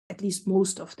at least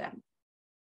most of them.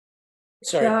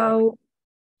 Sorry. So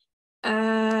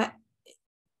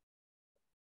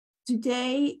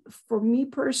today, for me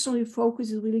personally,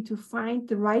 focus is really to find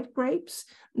the right grapes.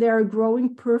 They are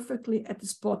growing perfectly at the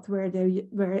spot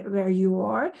where you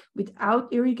are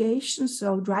without irrigation.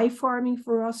 So dry farming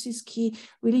for us is key,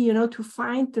 really, you know, to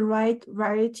find the right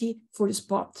variety for the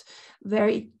spot where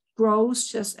it grows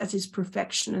just as its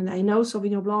perfection. And I know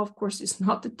Sauvignon Blanc, of course, is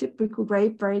not the typical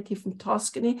grape variety from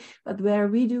Tuscany, but where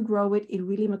we do grow it, it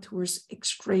really matures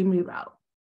extremely well.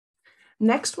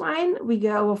 Next wine, we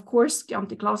go, of course,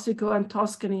 Chianti Classico, and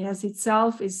Tuscany as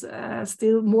itself is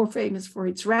still more famous for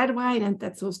its red wine, and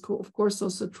that's also, of course,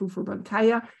 also true for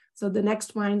Brancaia. So the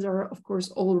next wines are, of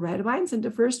course, all red wines, and the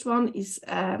first one is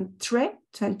Tre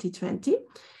 2020.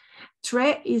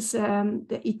 Tre is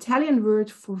the Italian word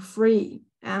for free,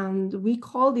 and we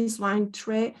call this wine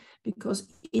Tre because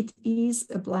it is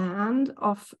a blend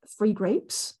of free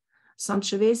grapes,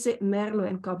 Sangiovese, Merlot,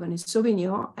 and Cabernet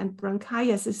Sauvignon. And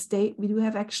Brancaia as a state, we do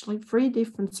have actually 3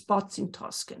 different spots in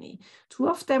Tuscany. 2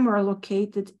 of them are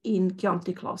located in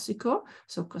Chianti Classico,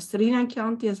 so Castellina and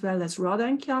Chianti, as well as Roda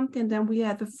and Chianti. And then we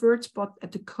have a 3rd spot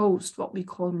at the coast, what we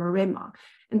call Maremma.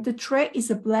 And the Tre is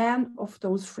a blend of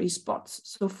those 3 spots.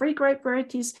 So 3 grape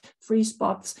varieties, 3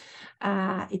 spots.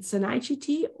 It's an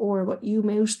IGT, or what you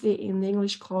mostly in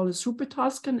English call a Super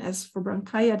Tuscan. As for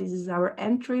Brancaia, this is our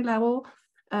entry level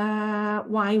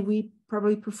wine. We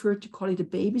probably prefer to call it a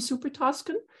baby Super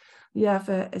Tuscan. We have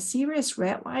a serious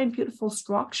red wine, beautiful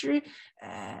structure,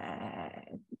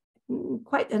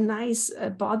 quite a nice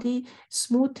body,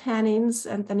 smooth tannins,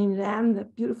 and then in the end, a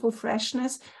beautiful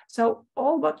freshness. So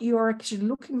all what you're actually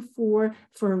looking for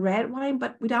a red wine,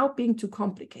 but without being too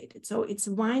complicated. So it's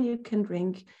a wine you can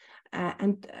drink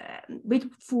and with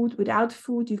food, without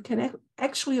food. You can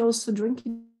actually also drink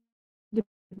it a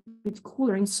bit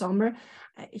cooler in summer.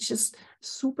 It's just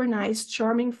super nice,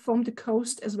 charming from the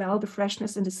coast as well, the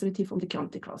freshness and acidity from the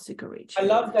Chianti Classico region. I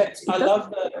love that. I love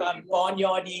the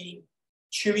barnyardy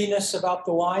chewiness about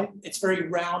the wine. It's very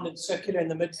round and circular in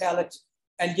the mid palate.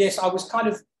 And yes, I was kind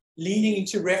of leaning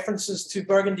into references to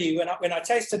Burgundy when I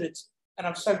tasted it. And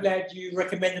I'm so glad you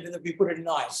recommended that we put it in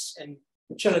ice and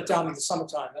chill it down in the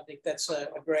summertime. I think that's a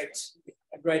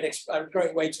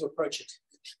great way to approach it.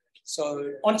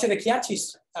 So on to the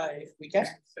Chiantis, if we can.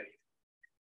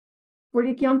 For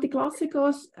the Chianti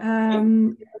Classicos,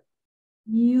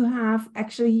 you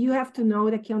have to know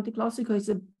that Chianti Classico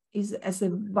is as a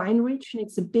wine region,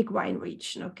 it's a big wine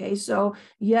region, okay? So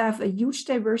you have a huge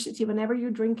diversity. Whenever you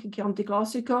drink a Chianti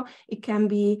Classico, it can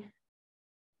be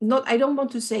not, I don't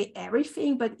want to say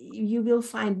everything, but you will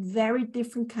find very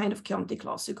different kind of Chianti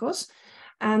Classicos.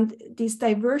 And this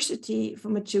diversity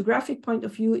from a geographic point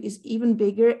of view is even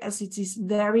bigger as it is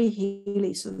very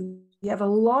hilly. So you have a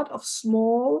lot of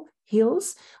small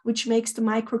hills, which makes the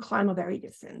microclimate very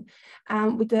different.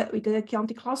 With the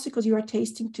Chianti Classicos you are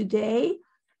tasting today,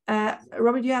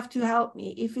 Robert, you have to help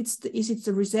me. If is it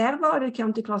the Riserva or the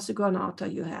Chianti Classico Annata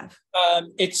you have?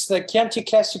 It's the Chianti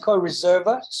Classico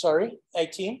Riserva, sorry,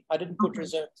 18. I didn't put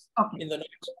Reserva in the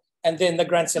notes. And then the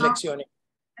Gran Selezione.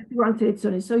 Gran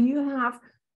Selezione. So you have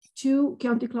 2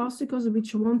 Chianti Classicos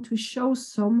which want to show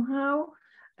somehow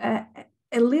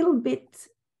a little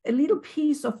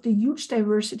piece of the huge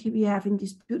diversity we have in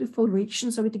this beautiful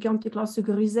region. So with the Chianti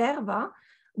Classico Riserva,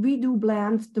 we do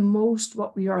blend the most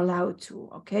what we are allowed to,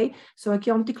 okay? So a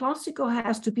Chianti Classico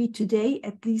has to be today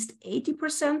at least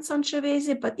 80%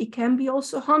 Sangiovese, but it can be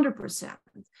also 100%.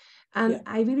 And yeah,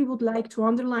 I really would like to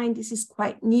underline this is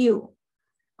quite new.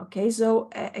 Okay, so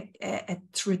a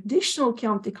traditional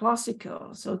Chianti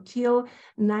Classico, so till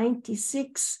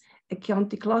 96, a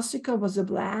Chianti Classico was a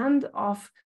blend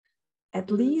of at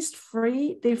least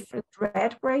 3 different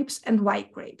red grapes and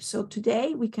white grapes. So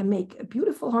today we can make a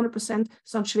beautiful 100%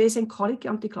 Sangiovese and call it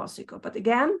Chianti Classico. But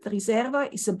again, the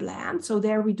Riserva is a blend. So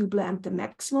there we do blend the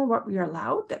maximum what we are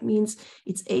allowed. That means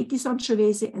it's 80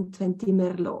 Sangiovese and 20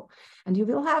 Merlot. And you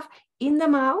will have in the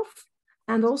mouth,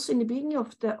 and also in the beginning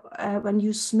of the, when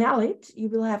you smell it, you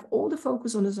will have all the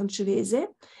focus on the Sangiovese.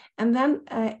 And then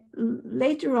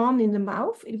later on in the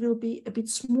mouth, it will be a bit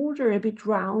smoother, a bit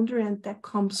rounder, and that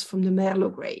comes from the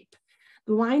Merlot grape.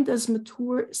 The wine does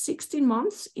mature 16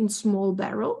 months in small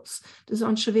barrels, the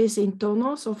Sangiovese in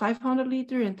tonneau, so 500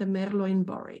 liter, and the Merlot in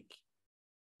barrique.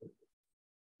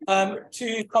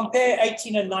 To compare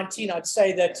 18 and 19, I'd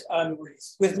say that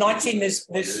with 19, there's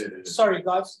sorry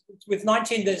guys, with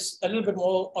 19, there's a little bit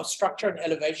more of structure and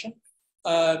elevation.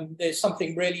 There's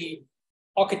something really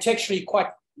architecturally quite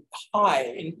high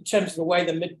in terms of the way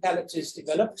the mid palate is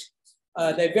developed.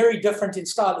 They're very different in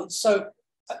style. So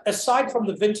aside from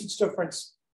the vintage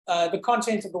difference, the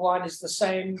content of the wine is the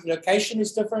same, location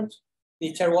is different,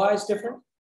 the terroir is different?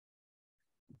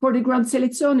 For the Gran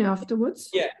Selezione afterwards?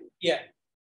 Yeah.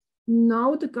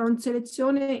 No, the Gran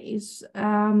Selezione is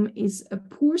a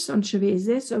pur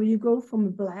Sangiovese. So you go from a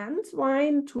bland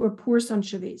wine to a pur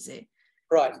Sangiovese.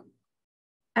 Right.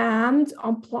 And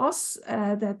on plus,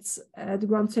 that's the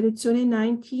Gran Selezione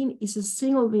 19 is a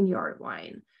single vineyard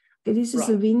wine. Okay, this is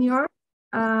a vineyard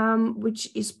which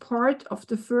is part of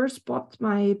the first plot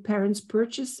my parents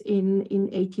purchased in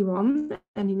 81.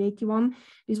 And in 81,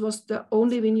 this was the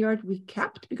only vineyard we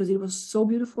kept because it was so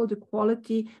beautiful. The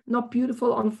quality, not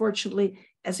beautiful, unfortunately,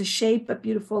 as a shape, but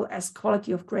beautiful as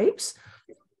quality of grapes.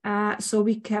 So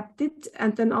we kept it.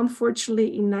 And then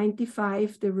unfortunately in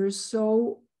 95, there were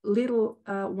so little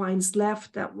wines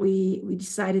left that we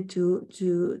decided to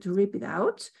rip it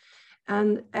out.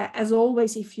 And as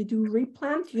always, if you do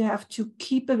replant, you have to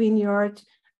keep a vineyard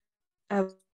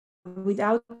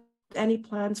without any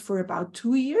plants for about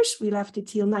 2 years. We left it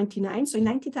till 99. So in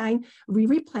 99, we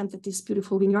replanted this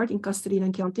beautiful vineyard in Castellina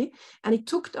and Chianti, and it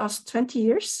took us 20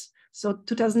 years. So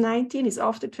 2019 is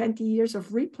after 20 years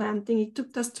of replanting. It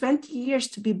took us 20 years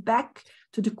to be back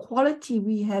to the quality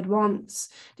we had once.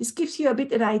 This gives you a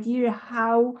bit an idea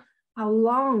how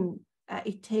long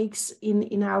it takes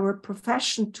in our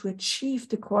profession to achieve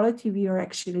the quality we are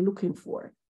actually looking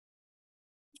for.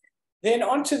 Then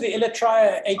on to the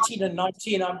Ilatraia 18 and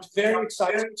 19. I'm very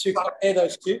excited to compare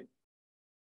those two,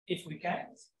 if we can.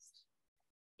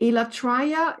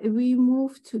 Ilatraia, we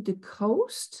moved to the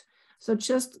coast. So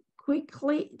just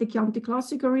quickly, the Chianti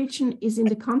Classico region is in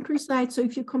the countryside. So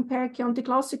if you compare Chianti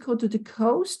Classico to the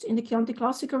coast, in the Chianti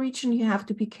Classico region, you have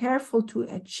to be careful to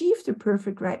achieve the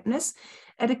perfect ripeness.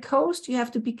 At the coast, you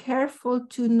have to be careful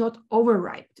to not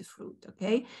overripe the fruit,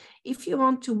 okay? If you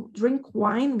want to drink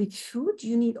wine with food,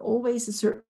 you need always a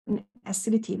certain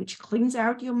acidity, which cleans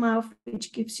out your mouth,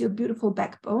 which gives you a beautiful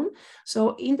backbone.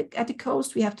 So at the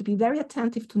coast, we have to be very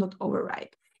attentive to not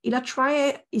overripe.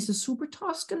 Ilatraia is a super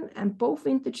Toscan, and both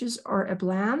vintages are a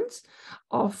blend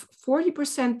of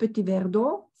 40% Petit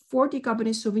Verdot, 40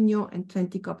 Cabernet Sauvignon, and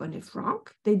 20 Cabernet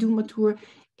Franc. They do mature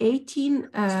 18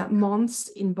 months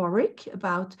in barrique,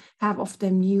 about half of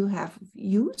them new, half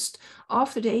used.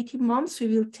 After the 18 months, we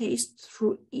will taste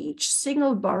through each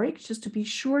single barrique just to be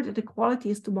sure that the quality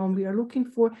is the one we are looking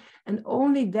for, and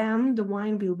only then the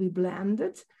wine will be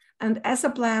blended. And as a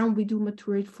Blanc, we do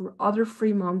mature it for other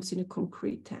 3 months in a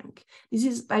concrete tank. This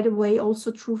is, by the way,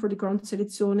 also true for the Gran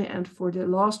Selezione, and for the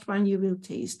last one you will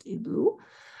taste Il Blue.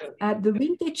 The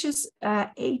vintages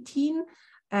 18,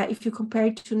 if you compare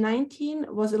it to 19,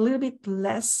 was a little bit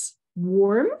less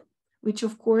warm, which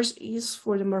of course is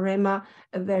for the Maremma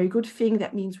a very good thing.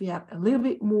 That means we have a little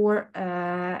bit more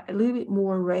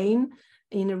rain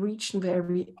in a region where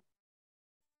we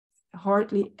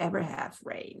hardly ever have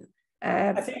rain.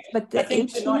 I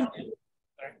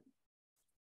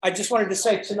just wanted to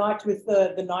say tonight with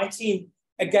the 19,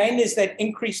 again, there's that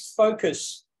increased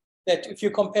focus that if you're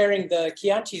comparing the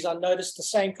Chiantis, I noticed the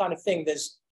same kind of thing.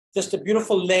 There's just a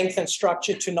beautiful length and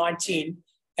structure to 19,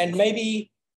 and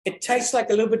maybe it tastes like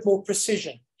a little bit more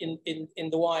precision in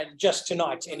the wine just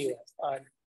tonight anyway,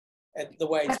 the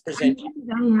way it's presented.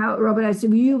 Anyhow, Robert, as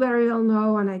you very well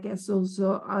know, and I guess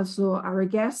also our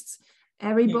guests,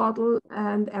 every bottle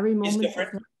and every moment has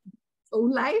its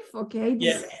own life, okay?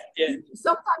 Yeah.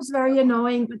 Sometimes very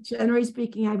annoying, but generally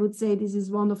speaking, I would say this is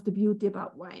one of the beauty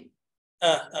about wine.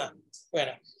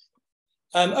 Bueno.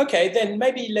 Okay, then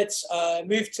maybe let's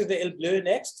move to the Il Bleu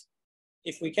next,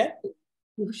 if we can.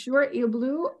 Sure, Il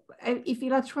Bleu. If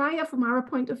Ilatraia, from our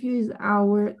point of view, is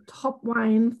our top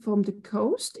wine from the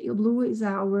coast, Il Bleu is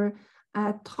our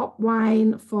top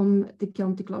wine from the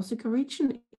Chianti Classico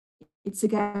region. It's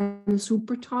again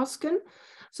super Toscan.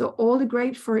 So all the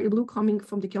grapes for Il Bleu coming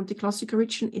from the Chianti Classico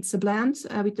region, it's a blend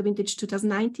with the vintage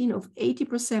 2019 of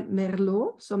 80%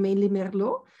 Merlot, so mainly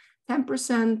Merlot,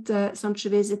 10%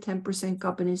 Sangiovese, 10%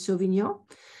 Cabernet Sauvignon.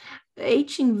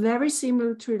 Aging very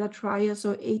similar to Ilatraia,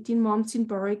 so 18 months in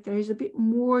barrique. There is a bit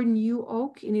more new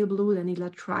oak in Il Bleu than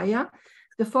Ilatraia.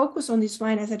 The focus on this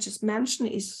wine, as I just mentioned,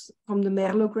 is from the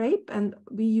Merlot grape, and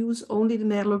we use only the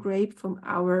Merlot grape from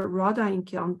our Roda in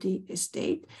Chianti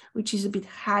estate, which is a bit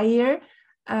higher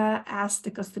as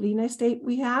the Castellina estate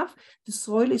we have. The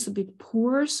soil is a bit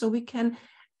poor, so we can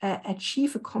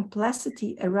achieve a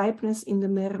complexity, a ripeness in the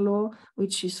Merlot,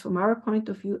 which is, from our point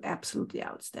of view, absolutely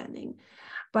outstanding.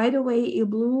 By the way, Il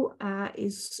Bleu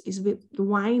is the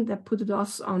wine that put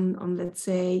us on, let's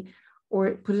say,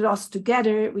 or put us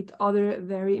together with other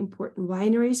very important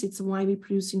wineries. It's a wine we're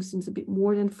producing since a bit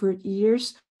more than 30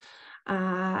 years.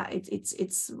 It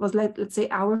was, let's say,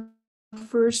 our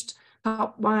first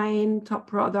top wine, top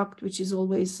product, which is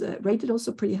always rated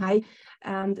also pretty high,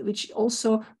 and which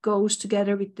also goes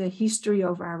together with the history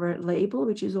of our label,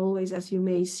 which is always, as you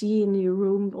may see in your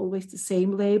room, always the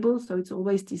same label. So it's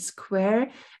always this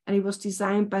square, and it was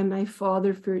designed by my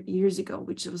father 30 years ago,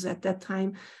 which was at that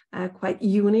time quite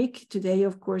unique. Today,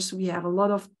 of course, we have a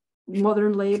lot of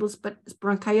modern labels, but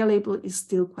Brancaia label is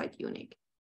still quite unique.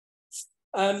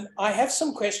 I have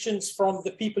some questions from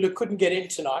the people who couldn't get in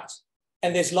tonight,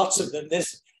 and there's lots of them.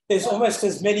 There's almost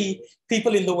as many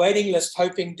people in the waiting list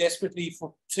hoping desperately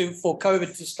for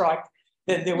COVID to strike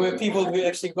than there were people who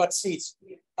actually got seats.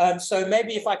 So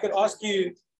maybe if I could ask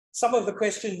you some of the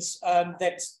questions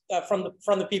that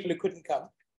from the people who couldn't come,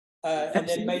 and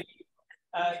then maybe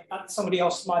somebody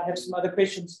else might have some other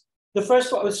questions. The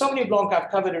first one was Sauvignon Blanc. I've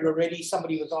covered it already.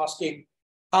 Somebody was asking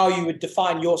how you would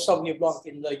define your Sauvignon Blanc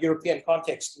in the European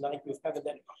context, and I think we've covered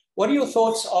that. What are your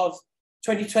thoughts of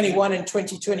 2021 and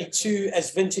 2022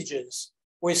 as vintages?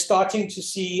 We're starting to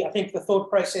see, I think the thought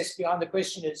process behind the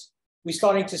question is, we're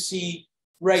starting to see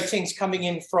ratings coming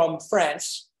in from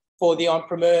France for the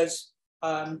entrepreneurs.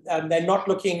 They're not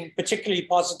looking particularly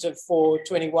positive for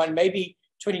 21, maybe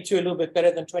 22 a little bit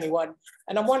better than 21.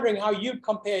 And I'm wondering how you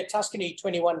compare Tuscany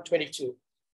 21 and 22.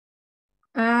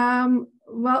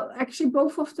 Well, actually,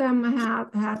 both of them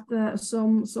have had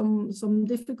some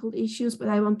difficult issues, but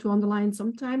I want to underline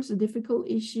sometimes a difficult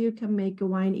issue can make a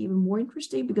wine even more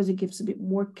interesting because it gives a bit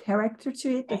more character to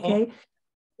it. Okay,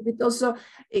 it also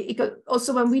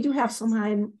when we do have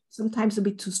sometimes a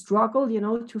bit to struggle, you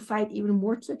know, to fight even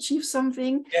more to achieve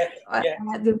something,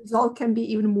 the result can be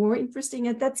even more interesting,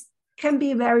 and that can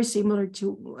be very similar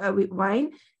to with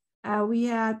wine. We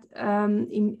had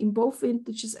in both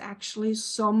vintages actually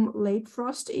some late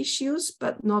frost issues,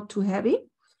 but not too heavy.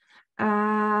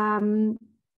 And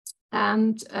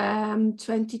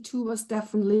 22 was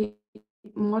definitely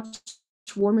much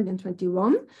warmer than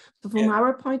 21. So from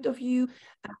our point of view,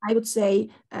 I would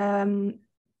say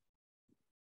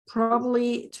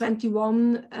probably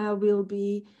 21 will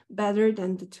be better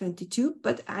than the 22,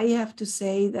 but I have to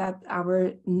say that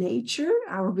our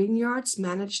vineyards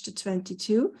managed the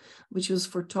 22, which was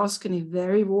for Tuscany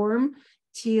very warm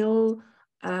till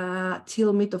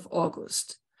mid of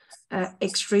August,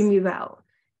 extremely well.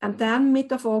 And then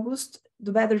mid of August,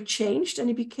 the weather changed and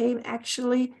it became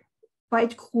actually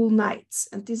quite cool nights.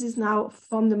 And this is now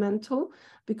fundamental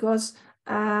because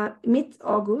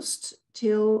mid-August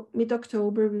till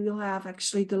mid-October, we will have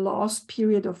actually the last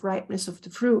period of ripeness of the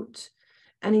fruit.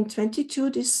 And in 22,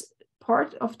 this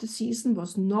part of the season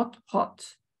was not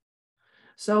hot.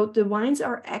 So the wines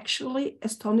are actually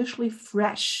astonishingly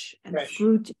fresh and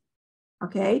fruity.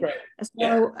 Okay,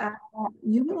 so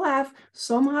you will have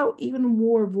somehow even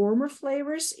more warmer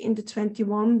flavors in the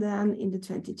 21 than in the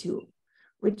 22,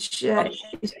 which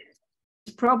is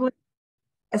probably,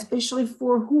 especially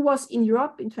for who was in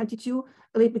Europe in 22,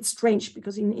 a little bit strange,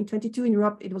 because in 22 in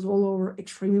Europe, it was all over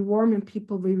extremely warm and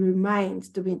people will remind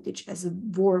the vintage as a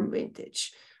warm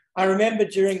vintage. I remember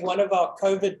during one of our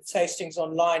COVID tastings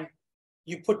online,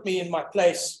 you put me in my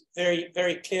place very,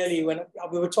 very clearly when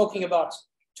we were talking about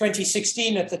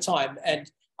 2016 at the time. And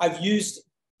I've used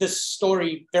this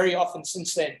story very often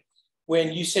since then,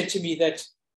 when you said to me that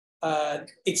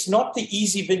it's not the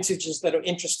easy vintages that are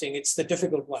interesting, it's the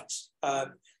difficult ones.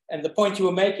 And the point you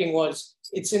were making was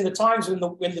it's in the times when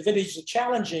the vintages are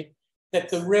challenging that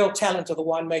the real talent of the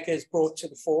winemaker is brought to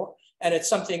the fore. And it's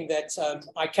something that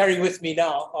I carry with me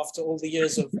now after all the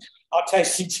years of our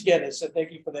tasting together. So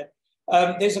thank you for that.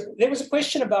 There was a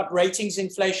question about ratings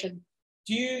inflation.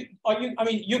 I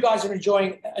mean, you guys are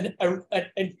enjoying an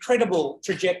incredible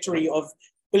trajectory of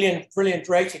brilliant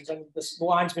ratings. And the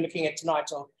wines we're looking at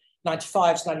tonight are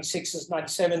 95s, 96s,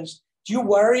 97s. Do you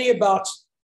worry about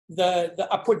the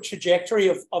upward trajectory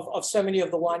of so many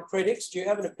of the wine critics? Do you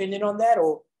have an opinion on that,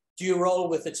 or do you roll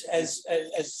with it as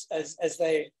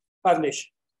they publish?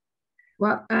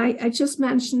 Well, I just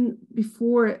mentioned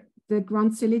before the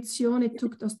Gran Selezione, it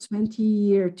took us 20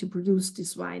 years to produce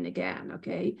this wine again,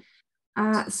 okay?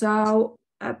 So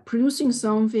producing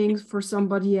something for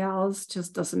somebody else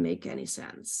just doesn't make any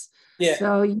sense. Yeah.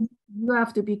 So you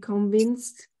have to be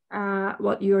convinced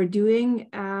what you're doing,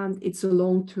 and it's a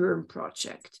long-term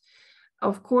project.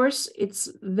 Of course, it's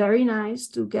very nice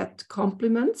to get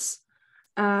compliments.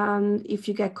 And if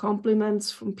you get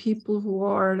compliments from people who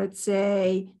are, let's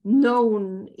say,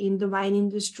 known in the wine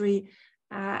industry,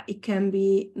 it can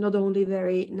be not only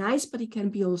very nice, but it can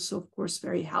be also, of course,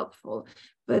 very helpful.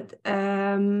 But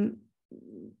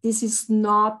this is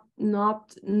not in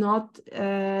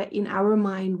our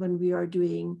mind when we are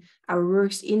doing our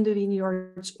works in the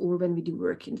vineyards or when we do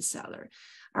work in the cellar.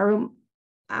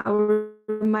 our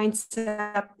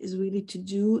mindset is really to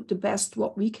do the best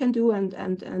what we can do,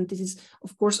 and this is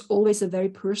of course always a very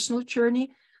personal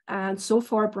journey. And so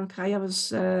far, Brancaia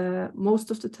was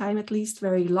most of the time, at least,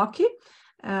 very lucky,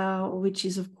 which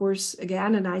is of course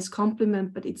again a nice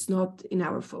compliment, but it's not in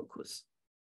our focus.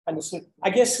 Understood. I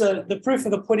guess the proof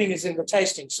of the pudding is in the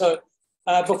tasting. So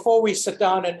before we sit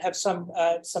down and have some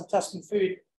Tuscan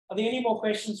food, are there any more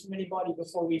questions from anybody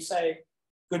before we say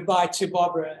goodbye to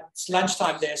Barbara? It's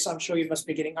lunchtime there, so I'm sure you must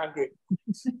be getting hungry.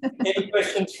 Any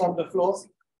questions from the floor?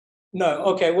 No.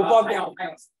 Okay. Well, Barbara.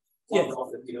 Yeah.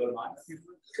 If you don't mind, if you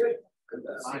could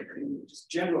just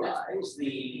generalize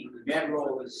the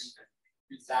Merlots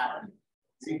that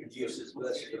he produces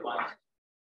versus the ones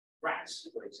France,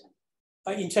 for example.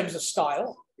 In terms of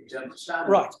style. In terms of style,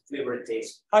 right? Flavor and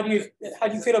taste. How do you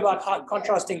feel about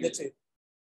contrasting the two?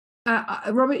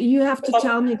 Robert, you have to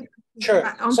tell me. Sure.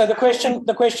 So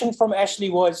the question from Ashley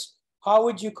was, how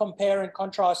would you compare and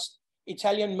contrast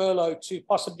Italian Merlot to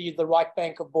possibly the right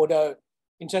bank of Bordeaux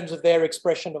in terms of their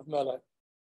expression of Merlot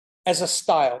as a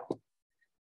style?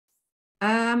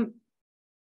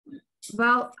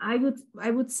 Well, I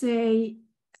would say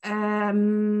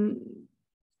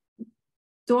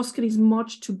Toscana is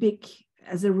much too big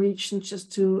as a region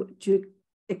just to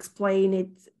explain it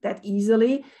that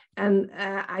easily, and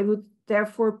I would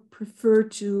therefore prefer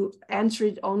to answer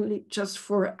it only just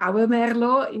for our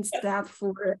Merlot instead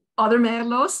for other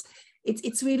Merlots.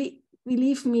 It's really,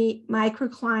 believe me,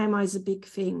 microclimate is a big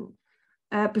thing.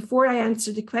 Before I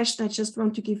answer the question, I just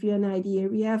want to give you an idea.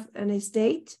 We have an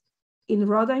estate in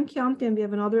Rodda and Chianti, and we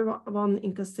have another one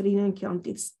in Castellina and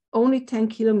Chianti. It's only 10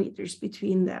 kilometers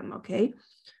between them, okay?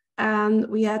 And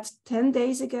we had 10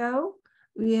 days ago,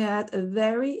 we had a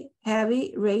very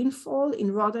heavy rainfall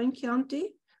in Rodda and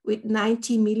Chianti with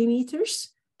 90 millimeters,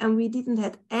 and we didn't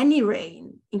have any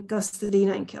rain in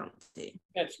Castellina and Chianti.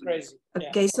 That's crazy.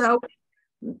 Okay, so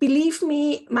believe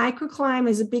me, microclimate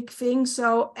is a big thing.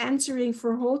 So answering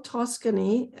for whole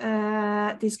Tuscany,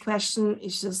 this question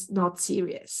is just not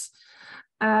serious.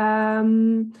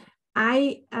 I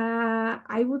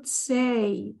would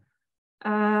say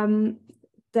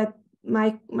that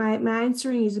my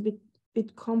answering is a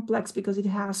bit complex because it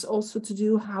has also to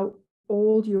do how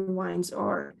old your wines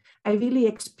are. I really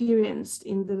experienced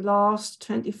in the last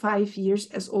 25 years,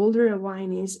 as older a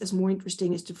wine is, as more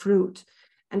interesting is the fruit.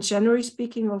 And generally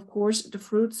speaking, of course, the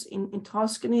fruits in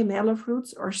Tuscany, Merlot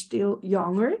fruits, are still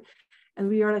younger. And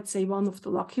we are, let's say, one of the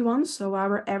lucky ones. So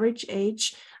our average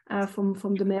age from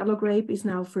the Merlot grape is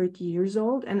now 30 years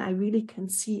old. And I really can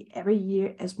see every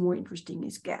year as more interesting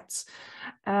it gets.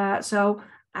 So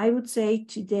I would say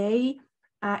today,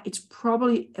 it's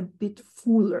probably a bit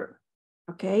fuller.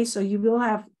 Okay, so you will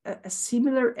have a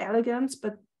similar elegance,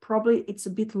 but probably it's a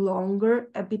bit longer,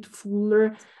 a bit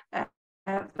fuller.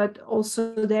 But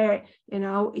also there, you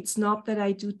know, it's not that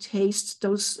I do taste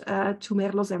those two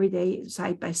Merlots every day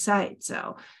side by side.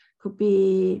 So could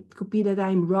be that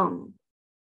I'm wrong.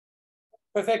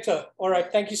 Perfecto. All right.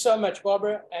 Thank you so much,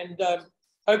 Barbara, and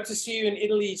hope to see you in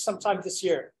Italy sometime this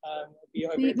year.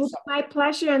 It was my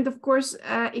pleasure, and of course,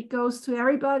 it goes to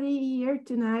everybody here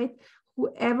tonight.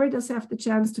 Whoever does have the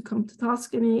chance to come to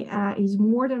Tuscany is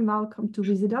more than welcome to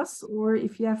visit us, or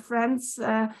if you have friends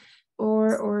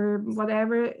or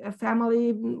whatever, a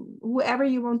family, whoever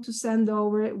you want to send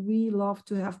over, we love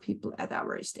to have people at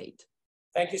our estate.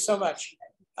 Thank you so much.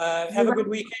 Have a good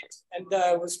weekend, and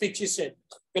we'll speak to you soon.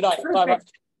 Good night. Bye-bye.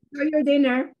 Enjoy your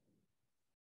dinner.